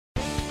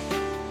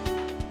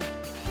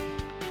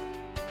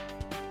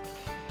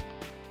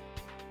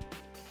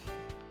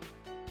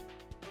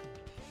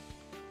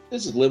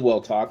This is Live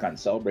Well Talk on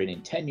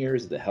celebrating 10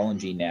 years of the Helen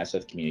G.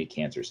 Nassif Community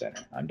Cancer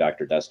Center. I'm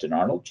Dr. Dustin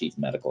Arnold, Chief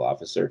Medical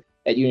Officer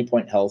at Union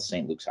Point Health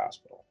St. Luke's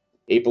Hospital.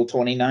 April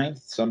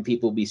 29th, some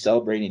people will be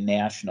celebrating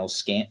National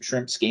Shrimp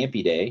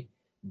Scampi Day,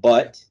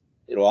 but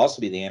it'll also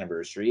be the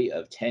anniversary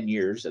of 10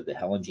 years of the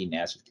Helen G.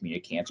 Nassif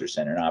Community Cancer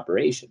Center in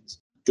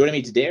operations. Joining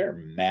me today are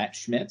Matt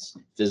Schmitz,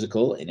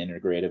 Physical and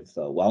Integrative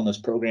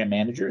Wellness Program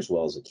Manager, as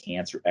well as a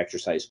Cancer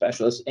Exercise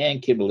Specialist,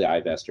 and Kimberly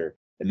Ivester,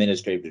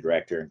 Administrative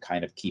Director and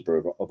kind of keeper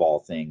of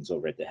all things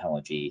over at the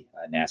Helen G.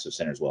 Nassif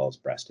Center, as well as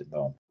Breast and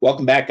Bone.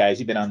 Welcome back, guys.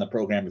 You've been on the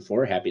program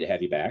before. Happy to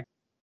have you back.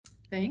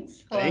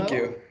 Thanks. Hello. Thank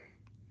you.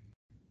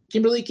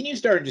 Kimberly, can you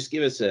start and just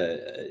give us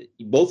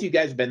both of you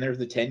guys have been there for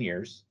the 10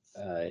 years.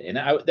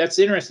 That's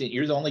interesting.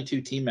 You're the only two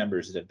team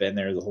members that have been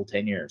there the whole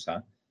 10 years, huh?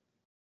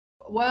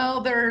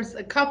 Well, there's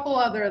a couple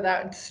other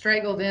that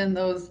straggled in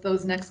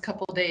those next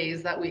couple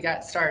days that we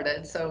got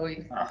started. So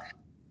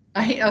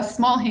a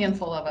small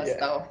handful of us,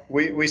 though.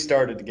 We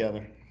started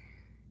together.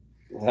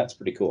 Well, that's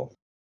pretty cool.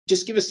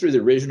 Just give us through the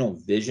original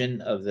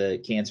vision of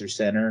the Cancer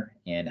Center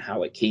and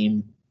how it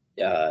came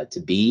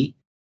to be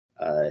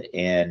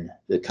and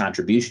the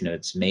contribution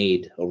it's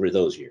made over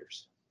those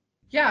years.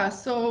 Yeah,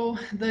 so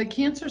the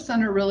Cancer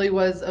Center really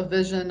was a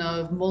vision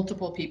of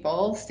multiple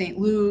people, St.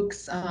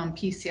 Luke's,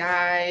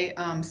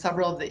 PCI,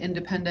 several of the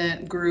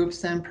independent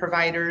groups and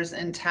providers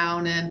in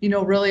town. And,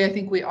 really, I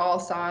think we all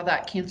saw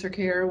that cancer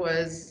care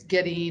was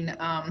getting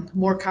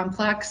more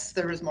complex.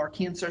 There was more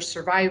cancer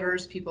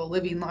survivors, people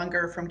living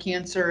longer from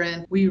cancer.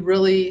 And we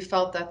really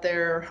felt that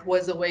there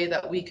was a way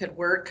that we could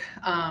work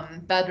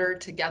better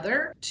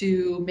together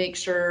to make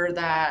sure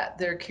that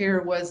their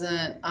care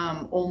wasn't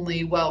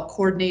only well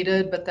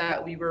coordinated, but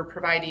that we were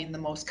providing the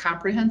most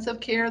comprehensive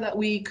care that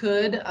we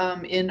could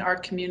in our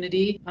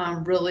community,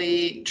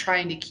 really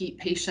trying to keep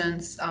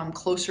patients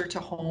closer to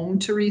home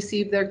to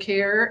receive their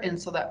care,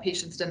 and so that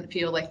patients didn't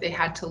feel like they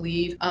had to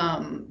leave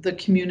the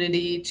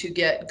community to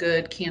get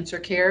good cancer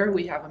care.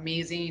 We have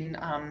amazing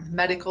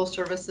medical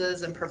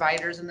services and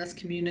providers in this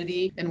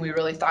community, and we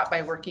really thought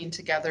by working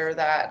together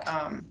that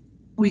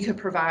we could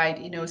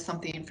provide,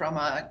 something from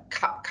a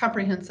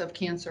comprehensive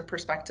cancer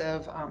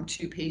perspective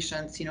to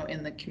patients,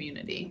 in the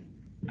community.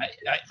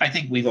 I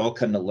think we've all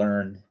come to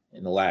learn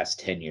in the last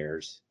 10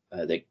 years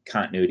that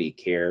continuity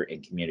care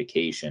and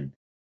communication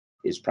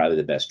is probably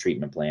the best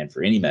treatment plan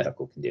for any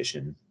medical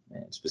condition,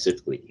 and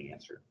specifically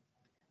cancer.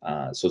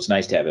 So it's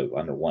nice to have it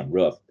under one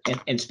roof.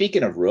 And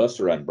speaking of roofs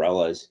or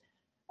umbrellas,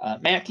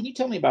 Matt, can you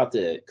tell me about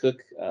the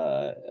Cook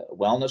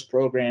Wellness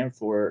Program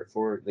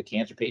for the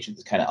cancer patients?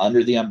 It's kind of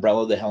under the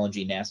umbrella of the Helen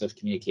G. Nassif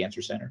Community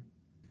Cancer Center.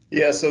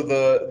 Yeah, so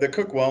the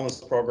Cook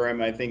Wellness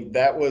Program, I think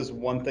that was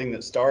one thing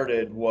that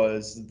started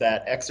was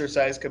that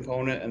exercise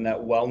component and that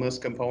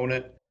wellness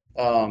component.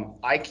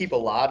 I keep a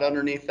lot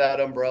underneath that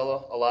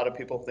umbrella. A lot of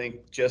people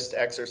think just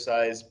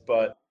exercise,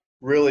 but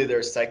really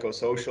there's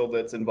psychosocial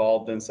that's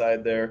involved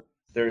inside there.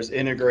 There's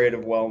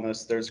integrative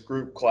wellness, there's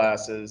group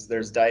classes,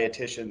 there's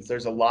dietitians.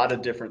 There's a lot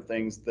of different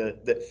things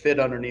that fit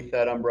underneath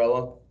that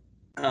umbrella.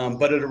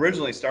 But it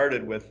originally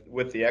started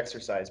with the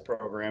exercise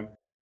program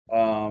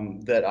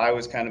that I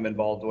was kind of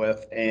involved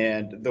with.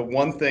 And the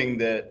one thing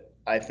that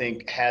I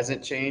think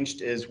hasn't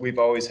changed is we've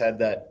always had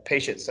that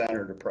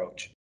patient-centered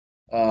approach.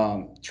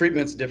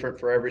 Treatment's different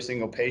for every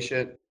single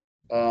patient.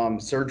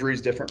 Surgery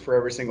is different for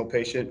every single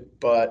patient,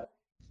 but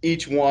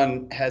each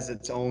one has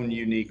its own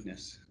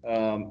uniqueness.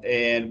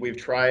 And we've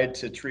tried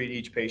to treat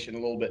each patient a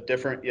little bit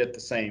different, yet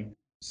the same.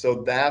 So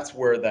that's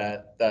where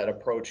that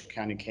approach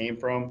kind of came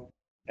from.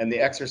 And the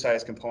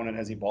exercise component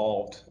has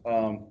evolved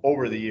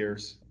over the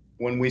years.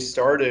 When we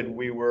started,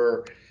 we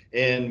were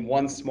in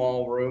one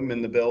small room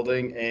in the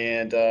building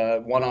and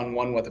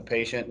one-on-one with a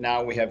patient.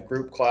 Now we have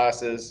group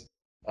classes.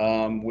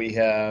 We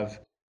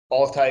have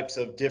all types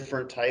of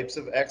different types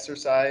of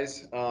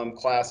exercise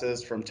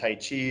classes, from Tai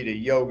Chi to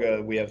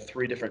yoga. We have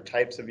 3 different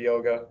types of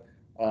yoga.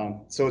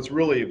 So it's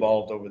really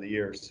evolved over the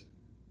years.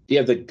 Do you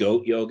have the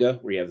goat yoga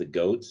where you have the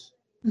goats?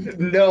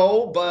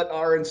 No, but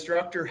our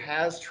instructor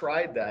has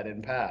tried that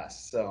in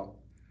past. So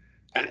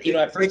at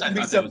first I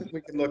thought something we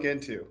can look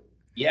into.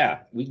 Yeah,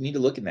 we need to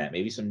look at that.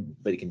 Maybe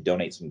somebody can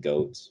donate some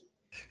goats.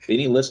 If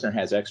any listener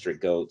has extra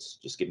goats,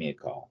 just give me a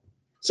call.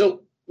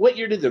 So what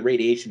year did the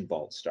radiation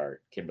vault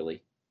start,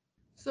 Kimberly?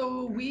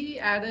 So we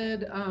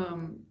added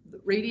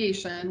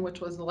radiation,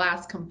 which was the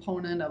last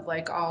component of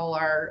all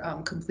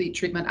our complete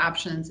treatment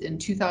options, in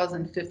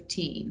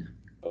 2015.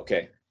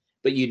 Okay.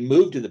 But you'd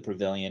moved to the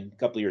pavilion a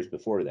couple of years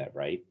before that,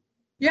 right?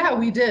 Yeah,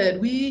 we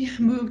did. We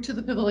moved to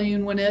the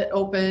pavilion when it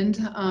opened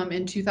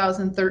in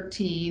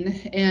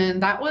 2013,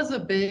 and that was a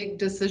big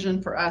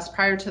decision for us.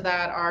 Prior to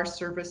that, our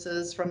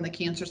services from the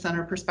Cancer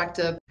Center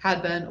perspective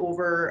had been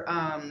over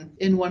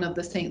in one of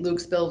the St.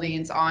 Luke's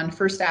buildings on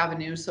First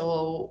Avenue,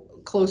 so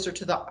closer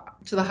to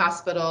the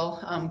hospital,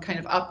 kind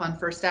of up on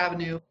First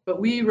Avenue.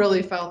 But we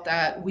really felt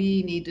that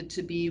we needed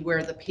to be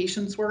where the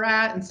patients were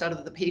at instead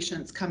of the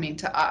patients coming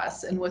to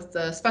us. And with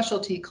the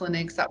specialty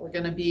clinics that were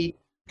going to be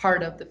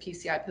part of the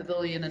PCI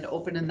pavilion and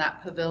open in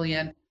that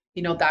pavilion,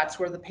 that's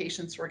where the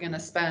patients were going to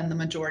spend the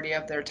majority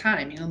of their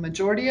time. The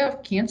majority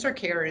of cancer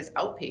care is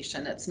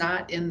outpatient. It's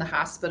not in the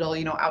hospital,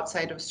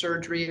 outside of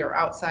surgery or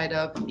outside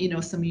of,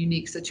 some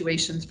unique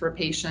situations for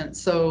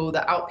patients. So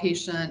the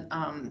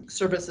outpatient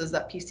services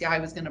that PCI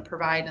was going to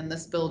provide in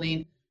this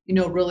building,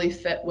 really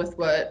fit with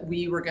what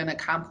we were going to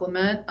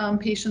complement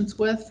patients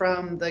with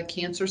from the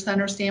cancer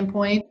center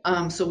standpoint.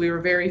 So we were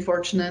very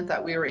fortunate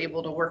that we were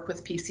able to work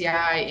with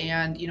PCI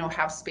and,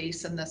 have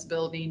space in this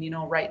building,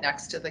 right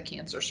next to the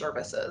cancer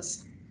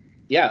services.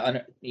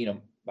 Yeah.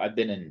 I've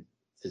been in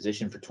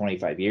physician for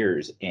 25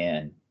 years,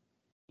 and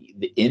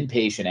the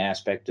inpatient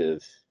aspect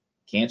of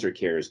cancer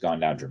care has gone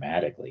down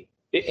dramatically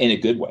in a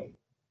good way.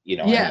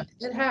 Yeah,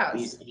 it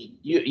has.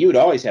 You would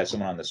always have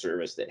someone on the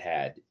service that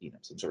had,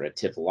 some sort of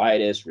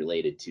typhlitis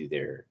related to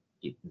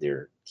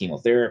their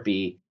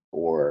chemotherapy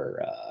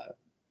or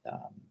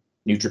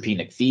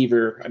neutropenic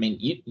fever. I mean,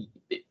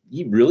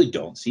 you really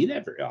don't see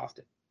that very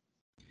often,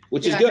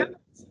 which is good.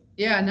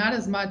 Yeah, not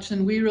as much.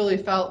 And we really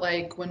felt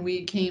like when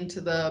we came to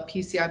the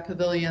PCI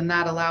pavilion,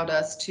 that allowed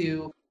us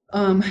to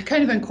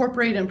kind of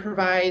incorporate and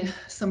provide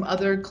some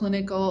other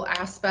clinical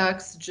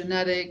aspects,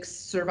 genetics,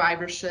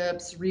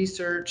 survivorships,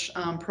 research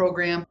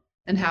program,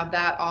 and have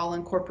that all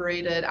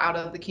incorporated out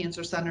of the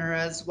cancer center,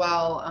 as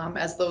well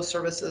as those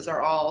services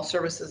are all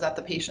services that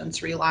the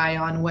patients rely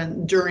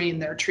on during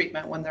their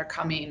treatment, when they're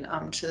coming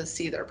to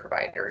see their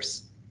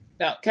providers.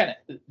 Now, kind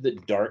of the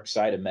dark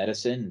side of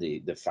medicine,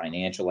 the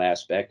financial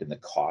aspect and the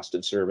cost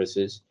of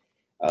services,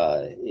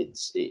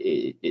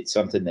 it's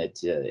something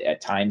that at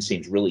times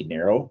seems really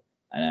narrow.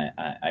 And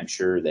I'm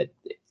sure that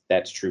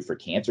that's true for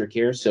cancer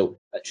care. So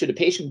should a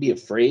patient be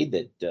afraid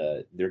that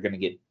they're going to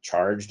get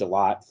charged a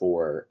lot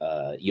for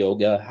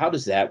yoga? How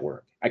does that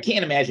work? I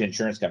can't imagine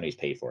insurance companies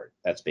pay for it.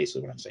 That's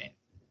basically what I'm saying.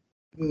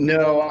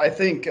 No, I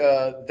think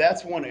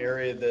that's one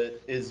area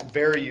that is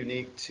very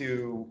unique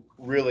to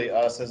really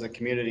us as a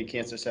community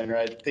cancer center.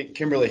 I think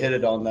Kimberly hit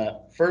it on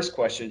that first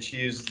question. She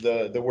used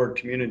the word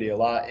community a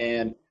lot,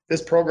 and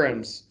this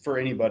program's for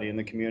anybody in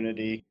the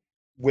community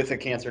with a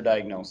cancer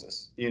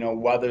diagnosis,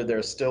 whether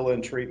they're still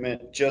in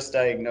treatment, just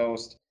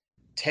diagnosed,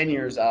 10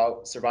 years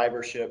out,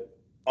 survivorship,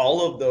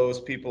 all of those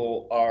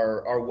people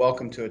are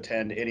welcome to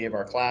attend any of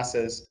our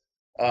classes.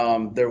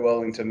 They're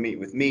willing to meet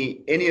with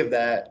me. Any of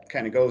that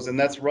kind of goes, and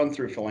that's run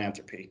through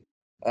philanthropy.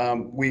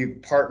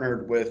 We've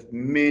partnered with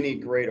many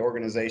great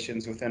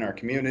organizations within our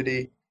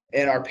community,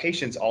 and our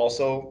patients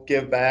also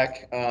give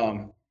back.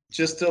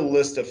 Just to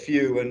list a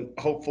few, and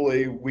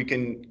hopefully we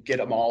can get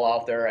them all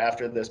out there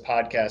after this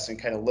podcast and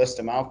kind of list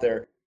them out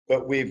there.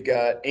 But we've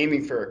got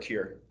Aiming for a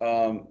Cure,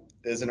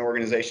 is an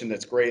organization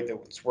that's great,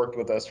 that's worked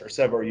with us for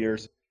several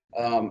years.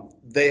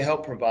 They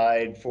help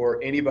provide for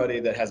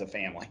anybody that has a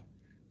family.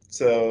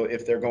 So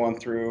if they're going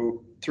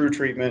through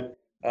treatment,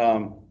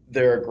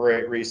 they're a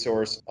great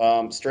resource.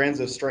 Strands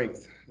of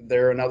Strength,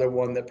 they're another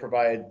one that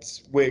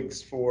provides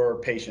wigs for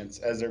patients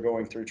as they're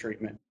going through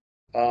treatment.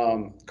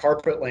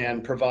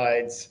 Carpetland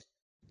provides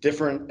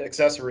different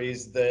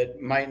accessories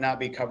that might not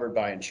be covered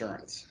by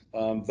insurance.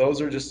 Those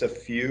are just a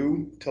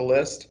few to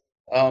list,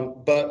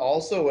 but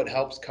also it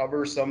helps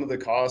cover some of the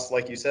costs,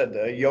 like you said,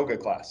 the yoga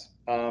class.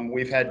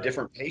 We've had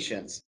different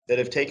patients that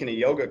have taken a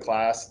yoga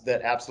class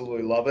that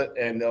absolutely love it,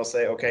 and they'll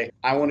say, okay,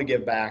 I want to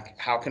give back.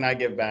 How can I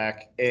give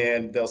back?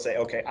 And they'll say,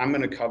 okay, I'm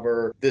going to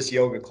cover this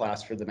yoga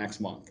class for the next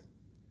month.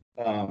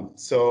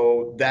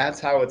 So that's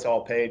how it's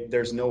all paid.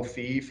 There's no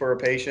fee for a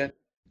patient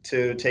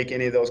to take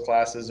any of those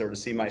classes or to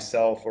see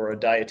myself or a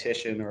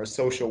dietitian or a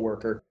social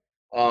worker.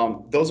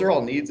 Those are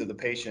all needs of the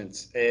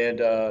patients. And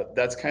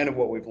that's kind of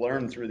what we've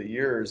learned through the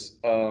years,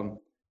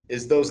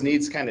 is those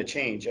needs kind of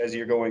change as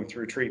you're going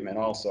through treatment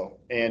also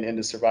and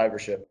into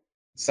survivorship.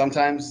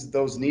 Sometimes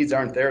those needs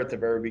aren't there at the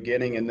very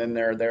beginning, and then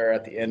they're there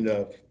at the end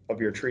of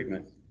your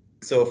treatment.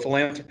 So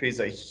philanthropy is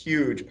a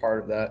huge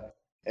part of that.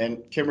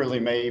 And Kimberly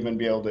may even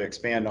be able to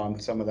expand on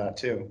some of that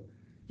too.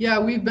 Yeah,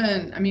 we've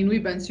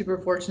been super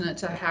fortunate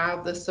to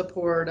have the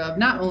support of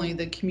not only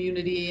the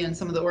community and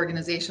some of the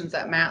organizations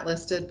that Matt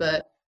listed,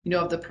 but,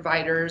 of the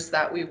providers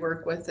that we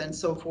work with and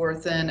so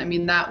forth.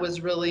 And that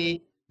was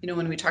really,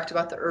 when we talked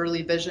about the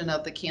early vision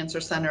of the cancer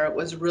center, it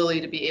was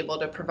really to be able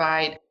to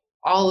provide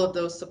all of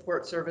those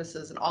support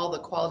services and all the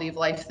quality of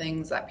life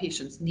things that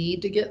patients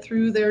need to get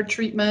through their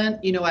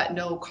treatment, at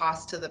no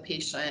cost to the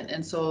patient.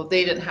 And so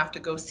they didn't have to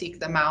go seek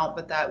them out,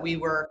 but that we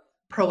were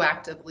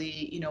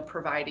proactively,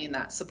 providing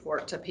that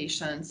support to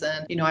patients.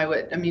 And,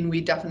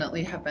 we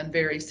definitely have been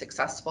very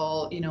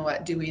successful,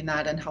 at doing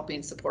that and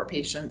helping support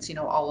patients,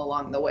 all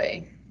along the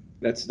way.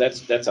 That's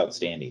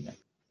outstanding.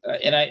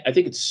 And I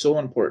think it's so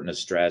important to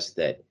stress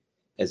that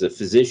as a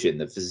physician,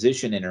 the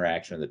physician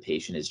interaction with the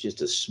patient is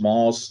just a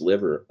small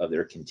sliver of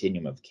their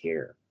continuum of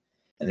care.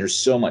 And there's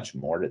so much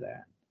more to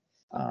that.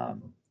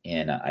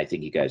 And I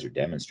think you guys are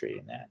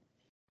demonstrating that.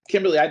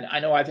 Kimberly, I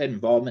know I've had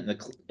involvement in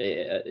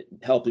the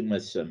helping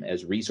with some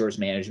as resource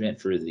management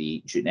for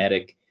the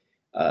genetic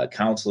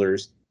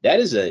counselors. That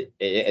is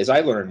as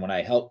I learned when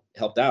I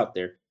helped out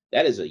there,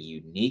 that is a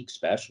unique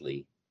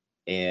specialty,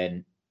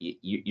 and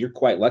you're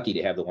quite lucky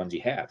to have the ones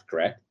you have,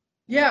 correct?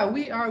 Yeah,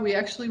 we are. We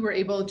actually were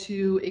able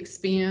to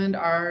expand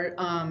our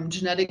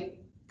genetic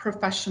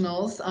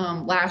professionals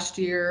last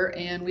year,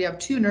 and we have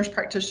 2 nurse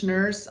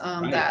practitioners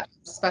Right. that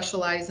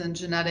specialize in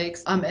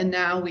genetics. And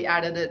now we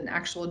added an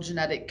actual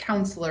genetic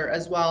counselor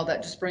as well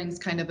that just brings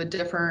kind of a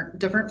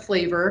different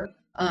flavor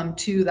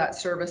to that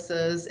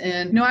services.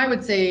 And I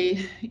would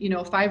say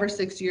 5 or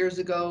 6 years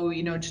ago,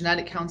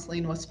 genetic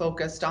counseling was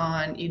focused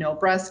on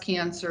breast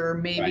cancer,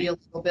 maybe a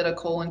little bit of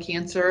colon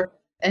cancer.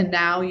 And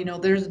now,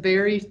 there's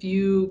very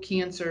few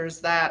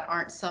cancers that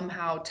aren't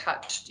somehow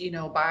touched,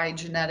 by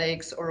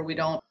genetics, or we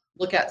don't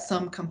look at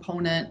some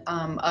component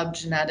of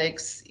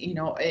genetics,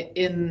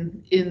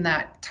 in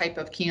that type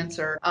of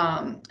cancer.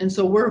 And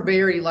so we're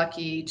very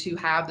lucky to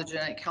have the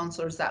genetic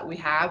counselors that we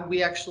have.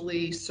 We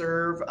actually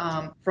serve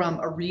from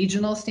a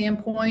regional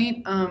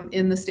standpoint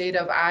in the state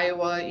of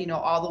Iowa,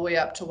 all the way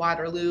up to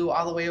Waterloo,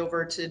 all the way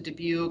over to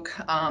Dubuque,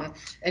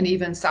 and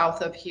even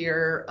south of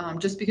here,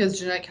 just because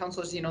genetic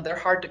counselors, they're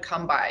hard to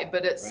come by,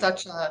 but it's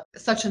such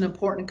an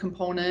important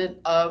component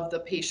of the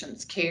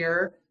patient's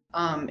care.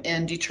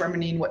 And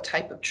determining what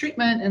type of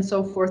treatment and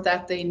so forth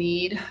that they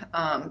need,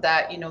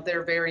 that,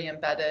 they're very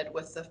embedded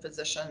with the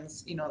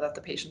physicians, that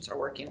the patients are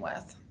working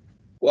with.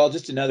 Well,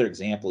 just another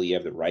example, you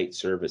have the right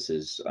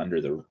services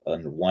under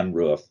one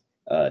roof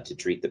to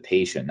treat the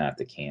patient, not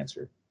the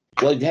cancer.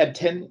 Well, you've had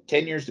 10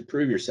 years to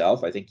prove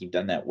yourself. I think you've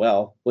done that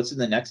well. What's in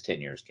the next 10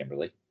 years,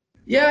 Kimberly?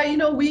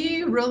 Yeah,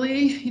 we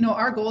really,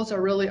 our goals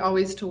are really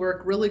always to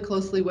work really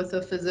closely with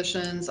the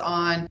physicians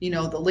on,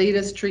 the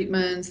latest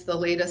treatments, the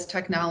latest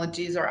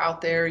technologies are out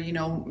there,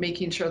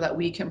 making sure that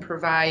we can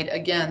provide,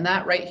 again,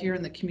 that right here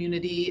in the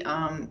community.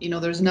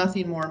 There's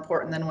nothing more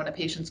important than when a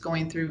patient's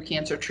going through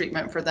cancer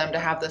treatment for them to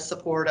have the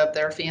support of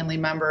their family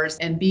members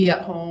and be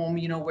at home,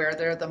 where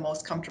they're the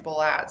most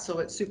comfortable at. So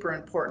it's super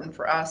important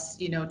for us,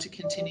 to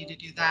continue to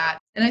do that.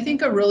 And I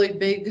think a really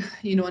big,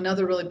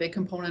 another really big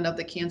component of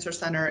the Cancer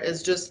Center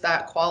is just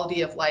that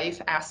quality of life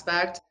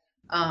aspect.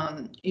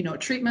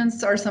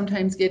 Treatments are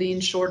sometimes getting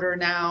shorter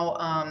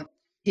now.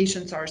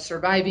 Patients are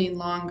surviving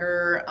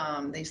longer.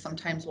 They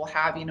sometimes will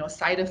have,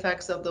 side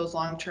effects of those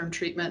long-term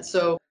treatments.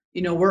 So,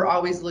 we're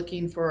always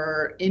looking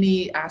for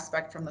any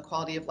aspect from the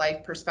quality of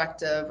life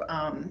perspective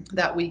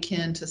that we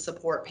can to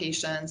support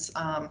patients.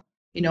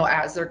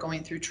 As they're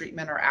going through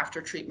treatment or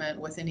after treatment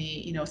with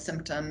any,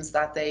 symptoms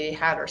that they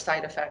had or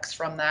side effects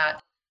from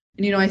that.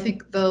 And, I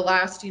think the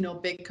last,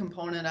 big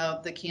component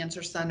of the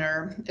Cancer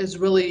Center is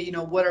really,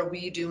 what are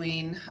we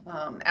doing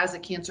as a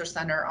Cancer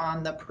Center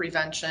on the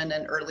prevention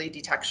and early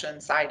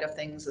detection side of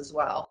things as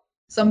well.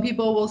 Some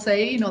people will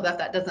say,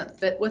 that doesn't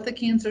fit with the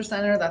Cancer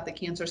Center, that the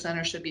Cancer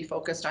Center should be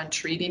focused on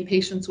treating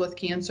patients with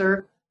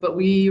cancer. But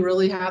we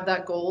really have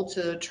that goal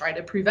to try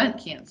to prevent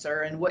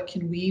cancer, and what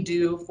can we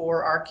do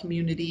for our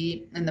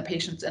community and the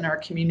patients in our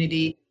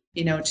community,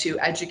 to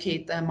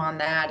educate them on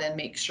that and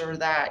make sure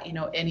that,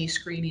 any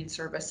screening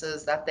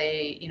services that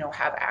they,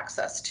 have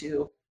access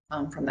to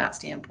from that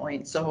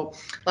standpoint. So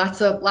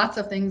lots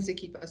of things to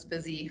keep us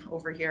busy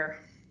over here.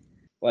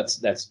 Well,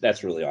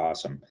 that's really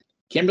awesome.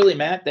 Kimberly,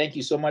 Matt, thank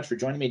you so much for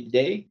joining me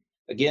today.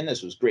 Again,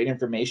 this was great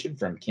information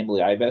from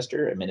Kimberly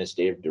Ivester,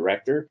 Administrative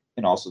Director,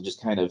 and also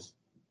just kind of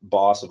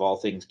boss of all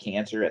things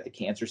cancer at the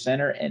Cancer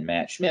Center, and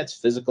Matt Schmitz,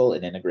 Physical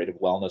and Integrative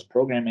Wellness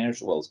Program Manager,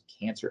 as well as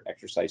Cancer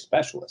Exercise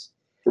Specialist.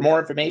 For more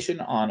information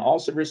on all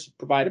services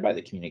provided by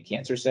the Community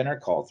Cancer Center,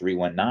 call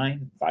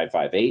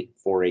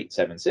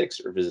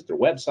 319-558-4876 or visit their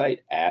website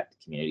at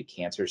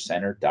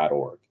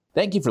communitycancercenter.org.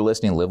 Thank you for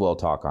listening to Live Well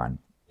Talk On.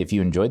 If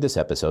you enjoyed this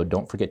episode,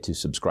 don't forget to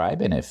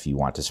subscribe, and if you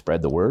want to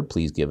spread the word,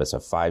 please give us a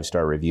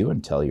 5-star review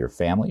and tell your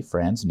family,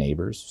 friends,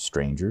 neighbors,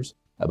 strangers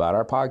about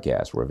our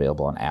podcast. We're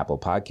available on Apple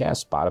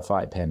Podcasts,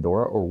 Spotify,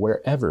 Pandora, or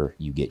wherever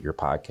you get your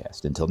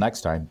podcast. Until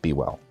next time, be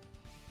well.